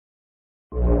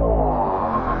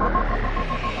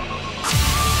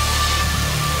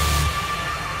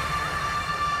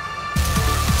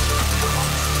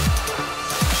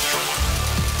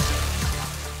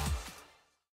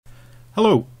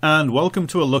Hello and welcome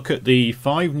to a look at the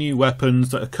 5 new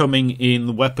weapons that are coming in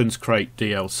the Weapons Crate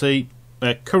DLC.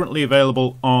 They're currently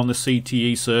available on the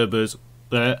CTE servers.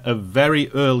 They're a very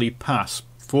early pass.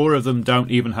 4 of them don't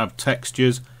even have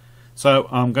textures. So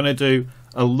I'm going to do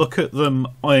a look at them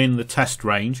in the test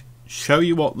range, show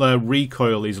you what their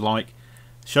recoil is like,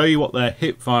 show you what their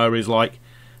hipfire is like,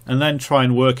 and then try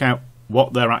and work out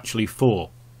what they're actually for.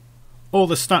 All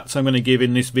the stats I'm going to give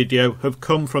in this video have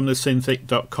come from the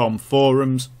Synthic.com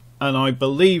forums, and I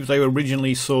believe they were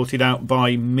originally sorted out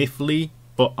by Miffley,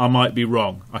 but I might be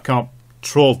wrong. I can't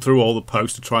trawl through all the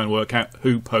posts to try and work out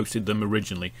who posted them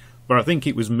originally, but I think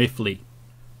it was Miffley.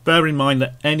 Bear in mind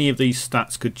that any of these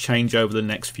stats could change over the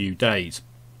next few days.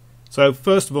 So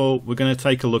first of all, we're going to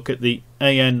take a look at the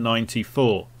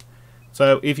AN94.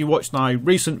 So if you watched my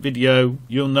recent video,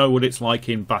 you'll know what it's like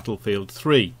in Battlefield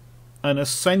 3. And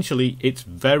essentially it's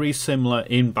very similar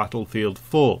in Battlefield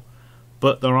 4,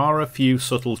 but there are a few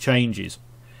subtle changes.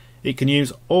 It can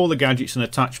use all the gadgets and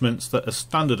attachments that a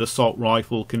standard assault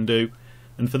rifle can do,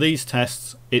 and for these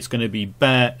tests it's going to be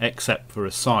bare except for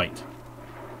a sight.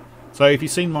 So if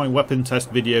you've seen my weapon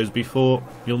test videos before,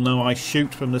 you'll know I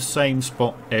shoot from the same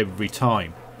spot every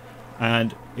time,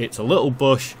 and it's a little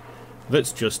bush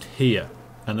that's just here.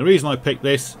 And the reason I picked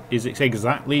this is it's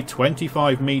exactly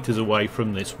 25 meters away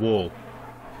from this wall.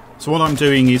 So what I'm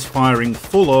doing is firing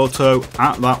full auto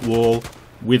at that wall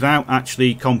without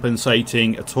actually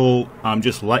compensating at all. I'm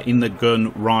just letting the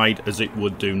gun ride as it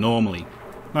would do normally.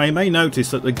 Now you may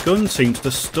notice that the gun seems to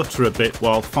stutter a bit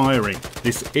while firing.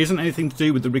 This isn't anything to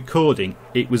do with the recording,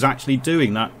 it was actually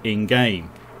doing that in game.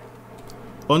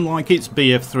 Unlike its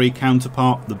BF3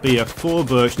 counterpart, the BF4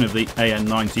 version of the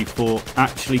AN94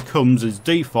 actually comes as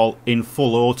default in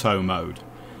full auto mode.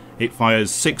 It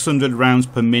fires 600 rounds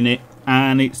per minute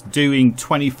and it's doing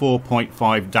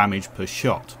 24.5 damage per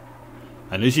shot.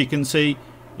 And as you can see,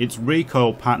 its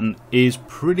recoil pattern is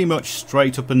pretty much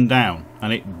straight up and down,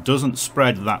 and it doesn't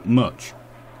spread that much.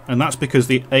 And that's because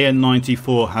the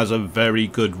AN94 has a very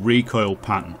good recoil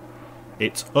pattern.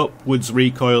 Its upwards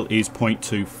recoil is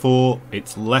 0.24,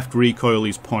 its left recoil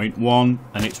is 0.1,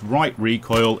 and its right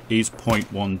recoil is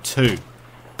 0.12.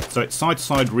 So its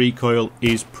side-to-side recoil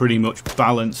is pretty much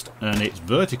balanced, and its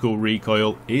vertical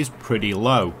recoil is pretty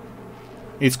low.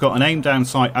 It's got an aim down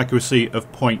sight accuracy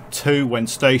of 0.2 when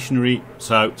stationary,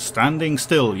 so standing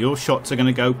still your shots are going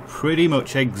to go pretty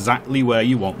much exactly where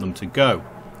you want them to go.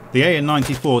 The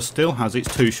AN94 still has its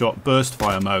 2-shot burst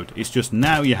fire mode, it's just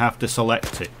now you have to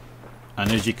select it.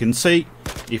 And as you can see,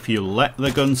 if you let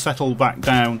the gun settle back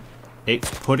down, it's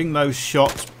putting those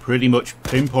shots pretty much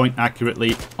pinpoint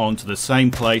accurately onto the same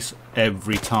place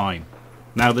every time.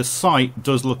 Now the sight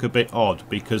does look a bit odd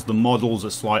because the models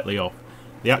are slightly off.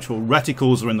 The actual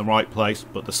reticles are in the right place,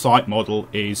 but the sight model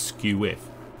is skew-if.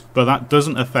 But that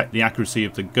doesn't affect the accuracy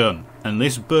of the gun, and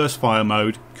this burst fire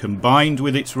mode, combined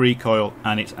with its recoil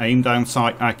and its aim down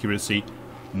sight accuracy,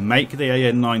 make the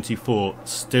AN94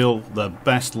 still the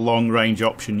best long range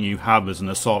option you have as an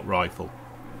assault rifle.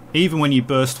 Even when you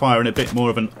burst fire in a bit more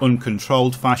of an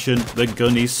uncontrolled fashion, the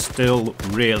gun is still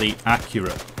really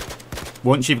accurate.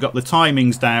 Once you've got the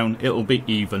timings down, it'll be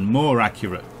even more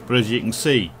accurate, but as you can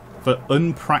see, for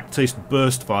unpracticed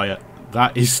burst fire,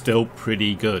 that is still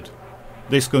pretty good.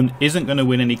 This gun isn't going to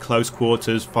win any close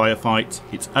quarters firefights,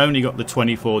 it's only got the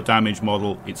 24 damage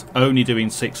model, it's only doing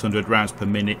 600 rounds per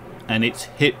minute, and its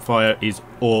hip fire is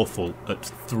awful at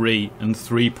 3 and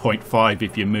 3.5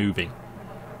 if you're moving.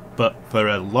 But for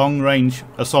a long range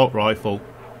assault rifle,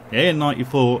 the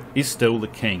AN94 is still the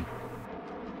king.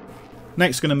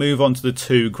 Next going to move on to the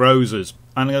 2 grozas,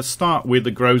 and I'm going to start with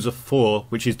the Groza 4,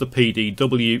 which is the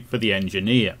PDW for the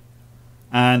engineer.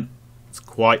 And it's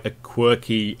quite a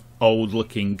quirky old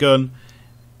looking gun.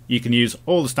 You can use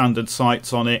all the standard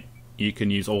sights on it, you can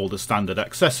use all the standard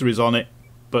accessories on it,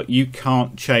 but you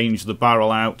can't change the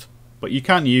barrel out, but you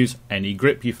can use any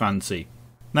grip you fancy.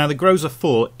 Now the Groza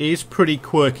 4 is pretty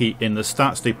quirky in the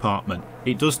stats department.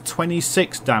 It does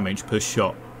 26 damage per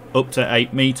shot, up to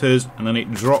 8 meters, and then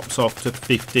it drops off to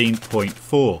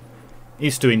 15.4.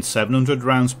 It's doing 700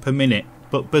 rounds per minute,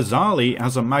 but bizarrely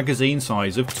has a magazine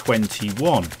size of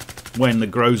 21, when the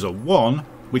Groza 1,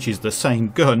 which is the same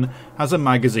gun, has a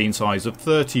magazine size of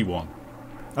 31.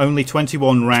 Only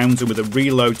 21 rounds and with a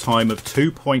reload time of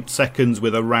 2 seconds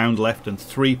with a round left and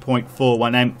 3.4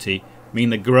 when empty mean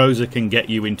the Groza can get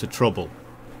you into trouble.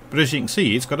 But as you can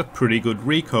see, it's got a pretty good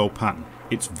recoil pattern.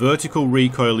 Its vertical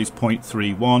recoil is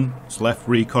 0.31, its left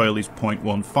recoil is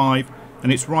 0.15,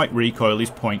 and its right recoil is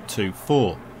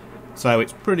 0.24. So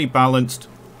it's pretty balanced,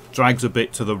 drags a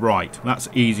bit to the right, that's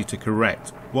easy to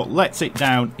correct. What lets it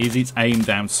down is its aim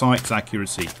down sights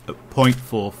accuracy at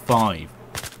 0.45.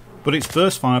 But its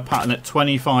burst fire pattern at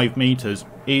 25 metres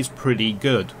is pretty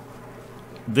good.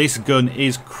 This gun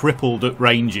is crippled at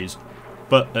ranges,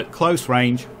 but at close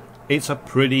range it's a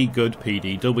pretty good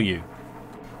PDW.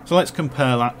 So let's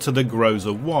compare that to the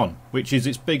Groza 1, which is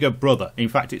its bigger brother. In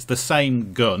fact, it's the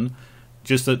same gun,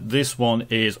 just that this one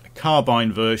is a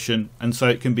carbine version, and so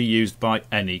it can be used by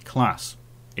any class.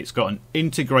 It's got an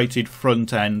integrated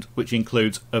front end which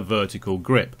includes a vertical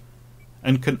grip,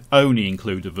 and can only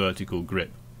include a vertical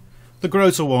grip. The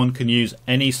Groza 1 can use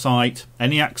any sight,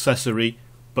 any accessory,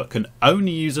 but can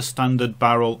only use a standard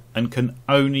barrel and can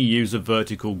only use a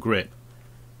vertical grip.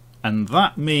 And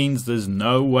that means there's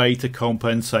no way to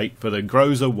compensate for the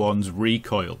Groza 1's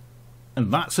recoil.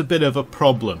 And that's a bit of a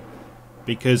problem,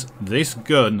 because this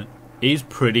gun is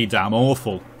pretty damn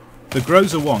awful. The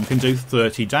Groza 1 can do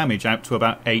 30 damage out to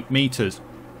about 8 metres,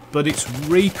 but its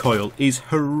recoil is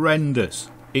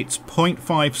horrendous. It's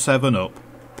 0.57 up,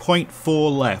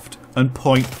 0.4 left and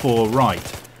 0.4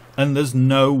 right, and there's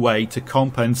no way to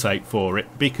compensate for it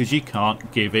because you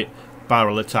can't give it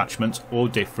barrel attachments or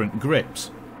different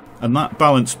grips. And that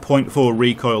balanced 0.4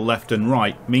 recoil left and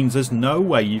right means there's no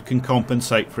way you can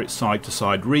compensate for its side to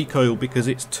side recoil because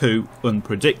it's too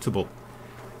unpredictable.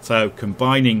 So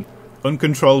combining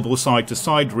uncontrollable side to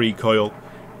side recoil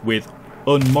with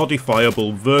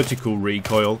unmodifiable vertical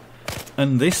recoil,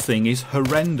 and this thing is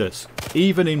horrendous.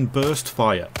 Even in burst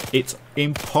fire it's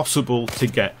impossible to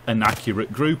get an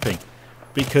accurate grouping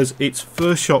because its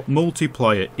first shot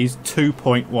multiplier is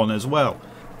 2.1 as well.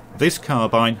 This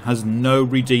carbine has no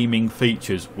redeeming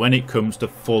features when it comes to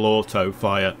full auto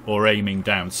fire or aiming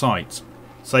down sights,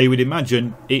 so you would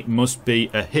imagine it must be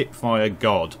a hip fire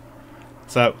god.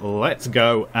 So let's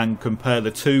go and compare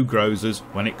the two Grozas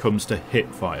when it comes to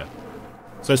hip fire.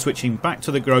 So switching back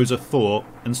to the Groza 4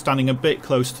 and standing a bit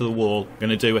close to the wall, going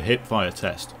to do a hip fire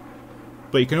test.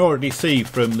 But you can already see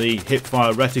from the hip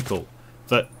fire reticle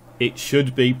that it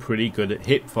should be pretty good at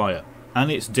hip fire,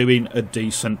 and it's doing a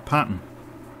decent pattern.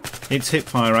 Its hip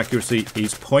fire accuracy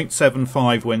is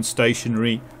 0.75 when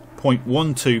stationary,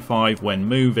 0.125 when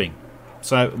moving.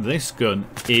 So this gun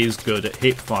is good at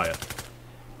hip fire.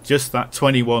 Just that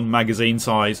 21 magazine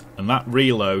size and that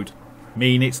reload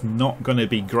mean it's not going to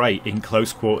be great in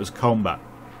close quarters combat.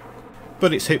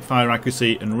 But its hip fire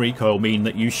accuracy and recoil mean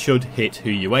that you should hit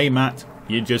who you aim at,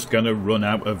 you're just going to run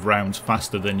out of rounds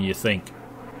faster than you think.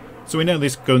 So we know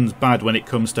this gun's bad when it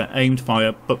comes to aimed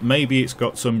fire, but maybe it's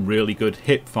got some really good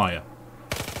hip fire.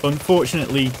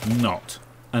 Unfortunately not,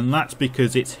 and that's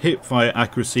because its hip fire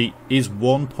accuracy is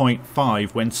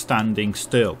 1.5 when standing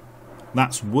still.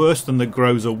 That's worse than the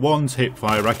Groza 1's hip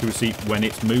fire accuracy when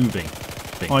it's moving.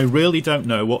 I really don't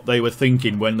know what they were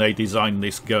thinking when they designed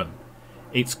this gun.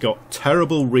 It's got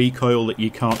terrible recoil that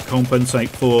you can't compensate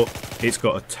for, it's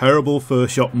got a terrible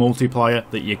first shot multiplier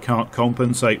that you can't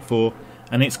compensate for,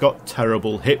 and it's got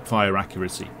terrible hip fire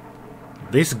accuracy.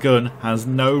 This gun has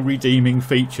no redeeming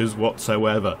features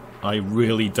whatsoever. I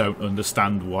really don't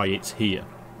understand why it's here.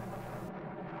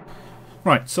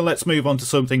 Right, so let's move on to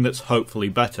something that's hopefully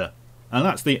better, and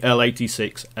that's the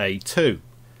L86A2.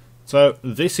 So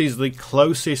this is the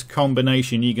closest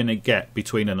combination you're going to get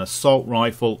between an assault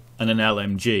rifle and an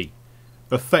LMG.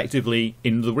 Effectively,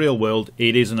 in the real world,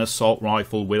 it is an assault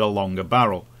rifle with a longer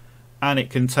barrel, and it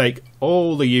can take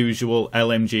all the usual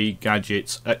LMG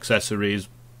gadgets, accessories,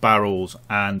 barrels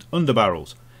and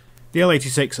underbarrels. The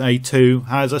L86A2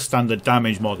 has a standard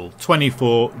damage model,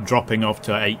 24 dropping off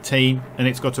to 18, and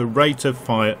it's got a rate of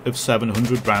fire of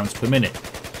 700 rounds per minute.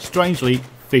 Strangely,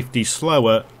 50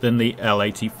 slower than the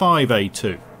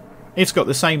L85A2. It's got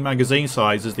the same magazine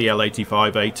size as the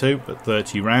L85A2 at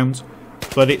 30 rounds,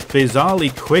 but it's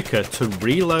bizarrely quicker to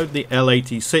reload the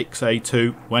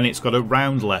L86A2 when it's got a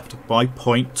round left by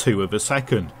 0.2 of a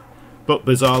second. But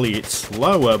bizarrely it's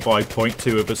slower by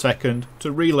 0.2 of a second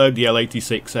to reload the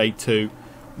L86A2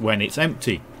 when it's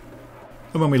empty.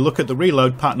 And when we look at the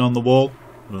reload pattern on the wall,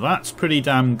 that's pretty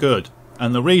damn good.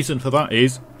 And the reason for that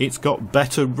is it's got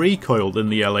better recoil than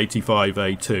the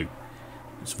L85A2.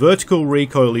 Its vertical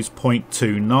recoil is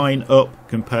 0.29 up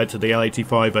compared to the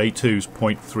L85A2's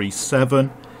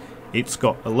 0.37. It's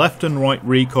got a left and right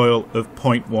recoil of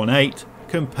 0.18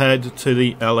 compared to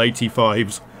the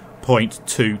L85's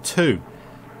 0.22.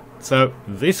 So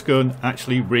this gun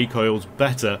actually recoils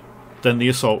better than the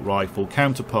assault rifle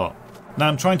counterpart. Now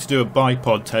I'm trying to do a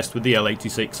bipod test with the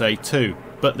L86A2,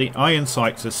 but the iron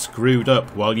sights are screwed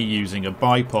up while you're using a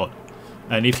bipod,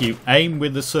 and if you aim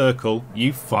with the circle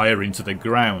you fire into the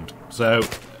ground. So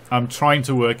I'm trying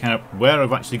to work out where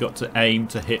I've actually got to aim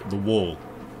to hit the wall.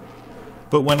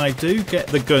 But when I do get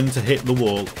the gun to hit the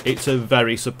wall, it's a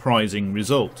very surprising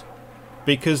result.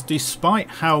 Because despite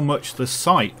how much the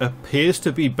sight appears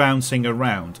to be bouncing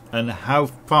around and how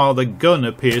far the gun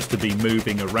appears to be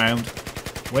moving around,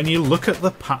 when you look at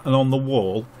the pattern on the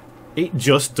wall, it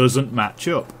just doesn't match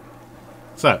up.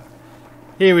 So,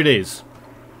 here it is.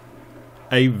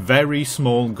 A very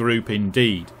small group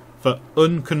indeed for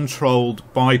uncontrolled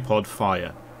bipod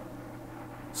fire.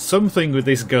 Something with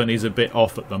this gun is a bit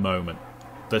off at the moment.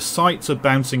 The sights are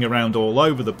bouncing around all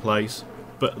over the place,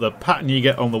 but the pattern you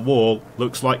get on the wall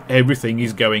looks like everything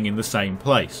is going in the same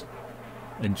place.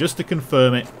 And just to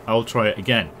confirm it, I'll try it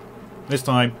again. This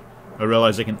time I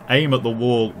realise I can aim at the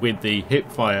wall with the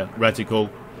hipfire reticle,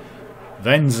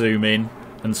 then zoom in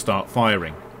and start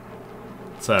firing.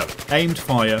 So, aimed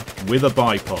fire with a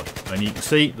bipod, and you can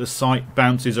see the sight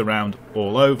bounces around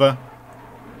all over,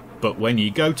 but when you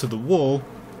go to the wall,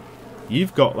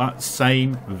 you've got that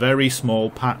same very small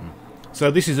pattern.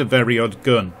 So this is a very odd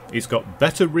gun. It's got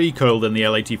better recoil than the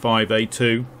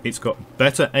L85A2, it's got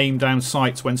better aim down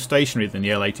sights when stationary than the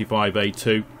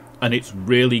L85A2, and it's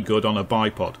really good on a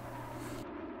bipod.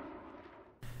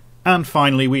 And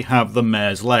finally we have the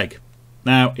Mare's leg.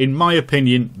 Now, in my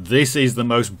opinion, this is the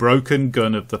most broken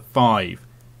gun of the 5.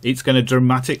 It's going to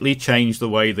dramatically change the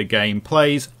way the game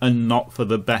plays, and not for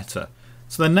the better.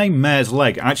 So the name Mare's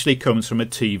leg actually comes from a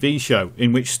TV show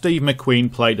in which Steve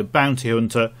McQueen played a bounty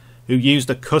hunter who used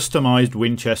a customised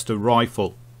Winchester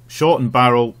rifle. Shortened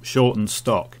barrel, shortened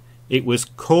stock. It was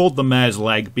called the Mare's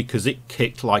leg because it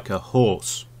kicked like a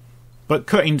horse. But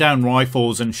cutting down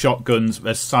rifles and shotguns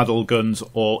as saddle guns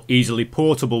or easily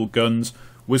portable guns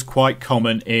was quite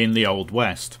common in the Old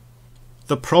West.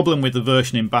 The problem with the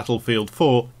version in Battlefield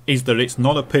 4 is that it's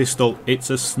not a pistol, it's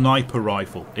a sniper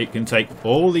rifle. It can take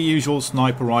all the usual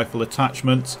sniper rifle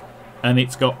attachments, and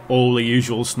it's got all the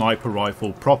usual sniper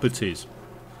rifle properties.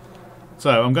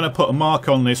 So I'm going to put a mark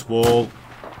on this wall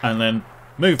and then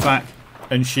move back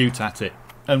and shoot at it,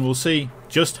 and we'll see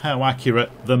just how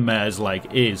accurate the Mare's leg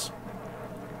is.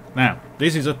 Now,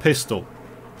 this is a pistol,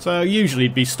 so I'll usually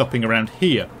be stopping around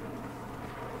here.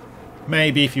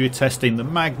 Maybe if you were testing the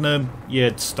Magnum,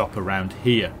 you'd stop around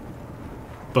here.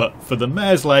 But for the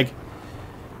Mare's leg,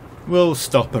 we'll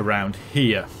stop around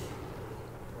here.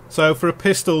 So for a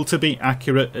pistol to be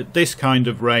accurate at this kind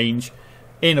of range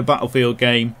in a Battlefield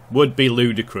game would be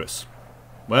ludicrous.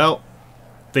 Well,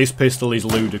 this pistol is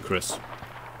ludicrous.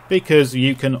 Because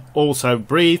you can also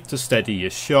breathe to steady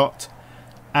your shot,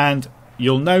 and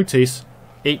you'll notice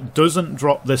it doesn't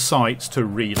drop the sights to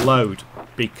reload.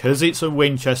 Because it's a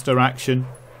Winchester action,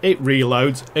 it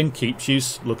reloads and keeps you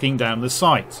looking down the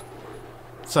sights.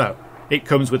 So, it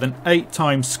comes with an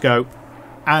 8x scope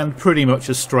and pretty much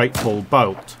a straight pull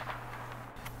bolt.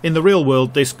 In the real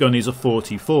world, this gun is a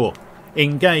 44.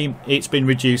 In game, it's been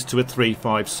reduced to a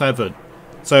 357.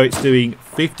 So it's doing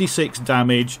 56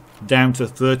 damage down to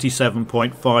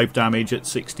 37.5 damage at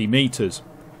 60 meters.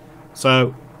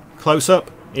 So, close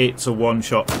up, it's a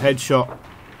one-shot headshot.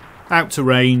 Out to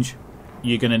range,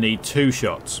 you're going to need 2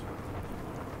 shots.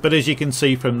 But as you can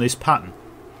see from this pattern,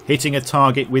 hitting a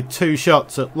target with 2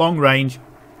 shots at long range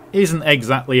isn't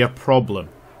exactly a problem.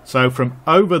 So from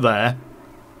over there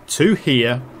to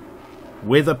here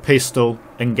with a pistol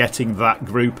and getting that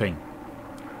grouping,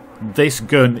 this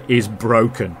gun is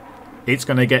broken. It's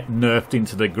going to get nerfed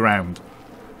into the ground.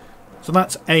 So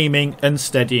that's aiming and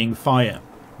steadying fire.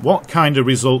 What kind of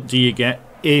result do you get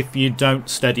if you don't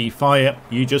steady fire?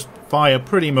 You just fire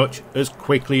pretty much as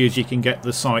quickly as you can get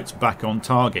the sights back on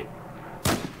target.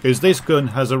 Because this gun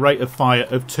has a rate of fire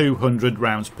of 200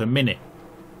 rounds per minute.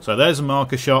 So there's a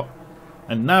marker shot,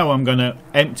 and now I'm going to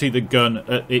empty the gun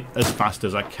at it as fast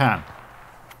as I can.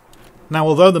 Now,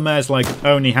 although the Mare's leg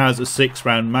only has a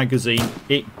 6-round magazine,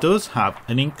 it does have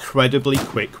an incredibly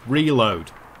quick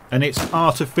reload. And it's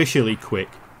artificially quick,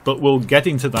 but we'll get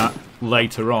into that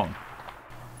later on.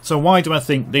 So why do I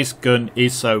think this gun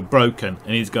is so broken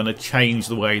and is going to change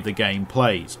the way the game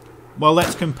plays? Well,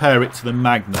 let's compare it to the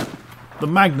Magnum. The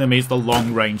Magnum is the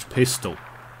long-range pistol,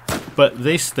 but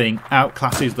this thing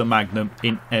outclasses the Magnum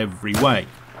in every way.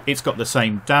 It's got the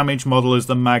same damage model as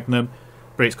the Magnum,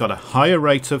 but it's got a higher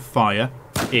rate of fire,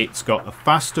 it's got a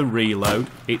faster reload,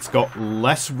 it's got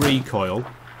less recoil,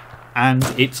 and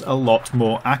it's a lot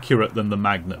more accurate than the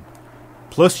Magnum.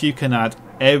 Plus you can add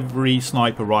every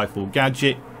sniper rifle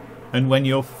gadget, and when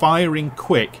you're firing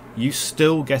quick, you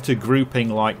still get a grouping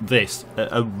like this at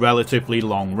a relatively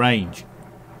long range.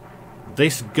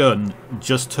 This gun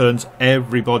just turns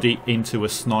everybody into a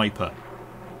sniper,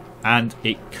 and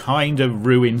it kind of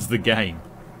ruins the game.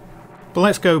 But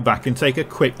let's go back and take a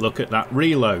quick look at that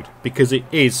reload, because it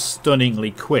is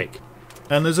stunningly quick.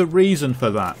 and there's a reason for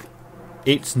that.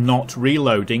 It's not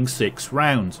reloading 6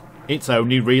 rounds, it's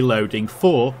only reloading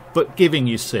 4 but giving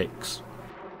you 6.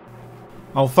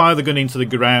 I'll fire the gun into the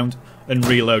ground and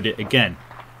reload it again,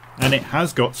 and it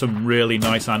has got some really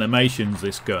nice animations,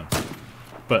 this gun.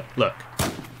 But look,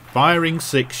 firing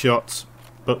 6 shots,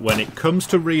 but when it comes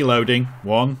to reloading,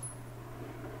 1,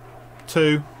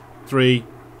 2, 3,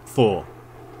 4,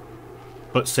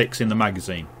 but 6 in the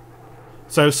magazine.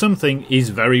 So something is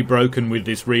very broken with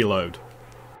this reload.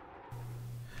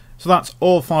 So that's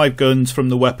all 5 guns from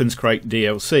the Weapons Crate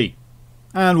DLC.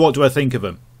 And what do I think of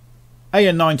them?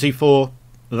 AN-94,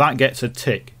 that gets a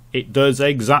tick. It does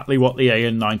exactly what the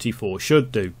AN-94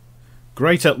 should do.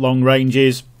 Great at long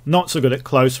ranges, not so good at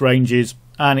close ranges,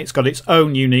 and it's got its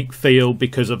own unique feel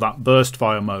because of that burst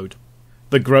fire mode.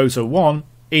 The Groza 1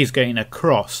 is getting a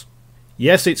cross.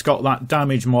 Yes, it's got that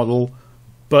damage model,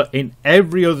 but in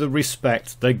every other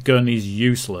respect the gun is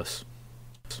useless.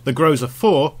 The Groza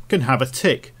 4 can have a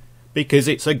tick, because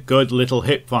it's a good little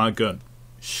hipfire gun.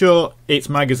 Sure, its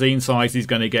magazine size is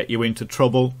going to get you into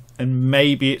trouble, and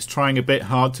maybe it's trying a bit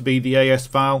hard to be the AS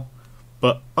Val,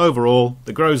 but overall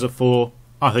the Groza 4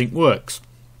 I think works.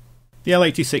 The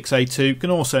L86A2 can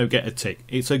also get a tick.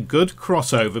 It's a good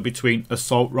crossover between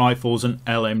assault rifles and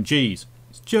LMGs.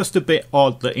 It's just a bit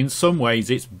odd that in some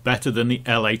ways it's better than the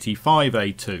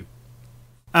L85A2.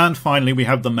 And finally we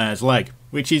have the Mare's leg,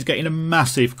 which is getting a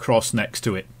massive cross next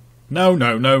to it. No,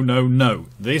 no, no, no, no.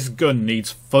 This gun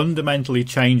needs fundamentally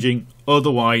changing,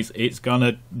 otherwise it's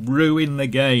gonna ruin the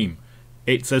game.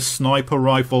 It's a sniper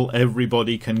rifle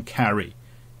everybody can carry.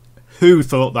 Who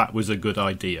thought that was a good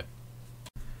idea?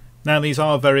 Now these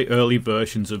are very early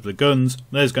versions of the guns.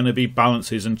 There's going to be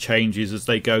balances and changes as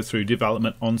they go through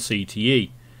development on CTE.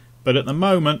 But at the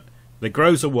moment, the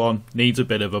Groza 1 needs a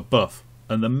bit of a buff,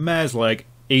 and the Mare's leg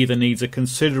either needs a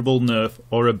considerable nerf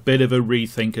or a bit of a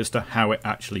rethink as to how it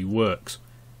actually works.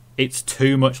 It's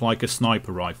too much like a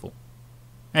sniper rifle.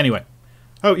 Anyway,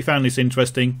 hope you found this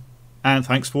interesting, and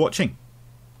thanks for watching.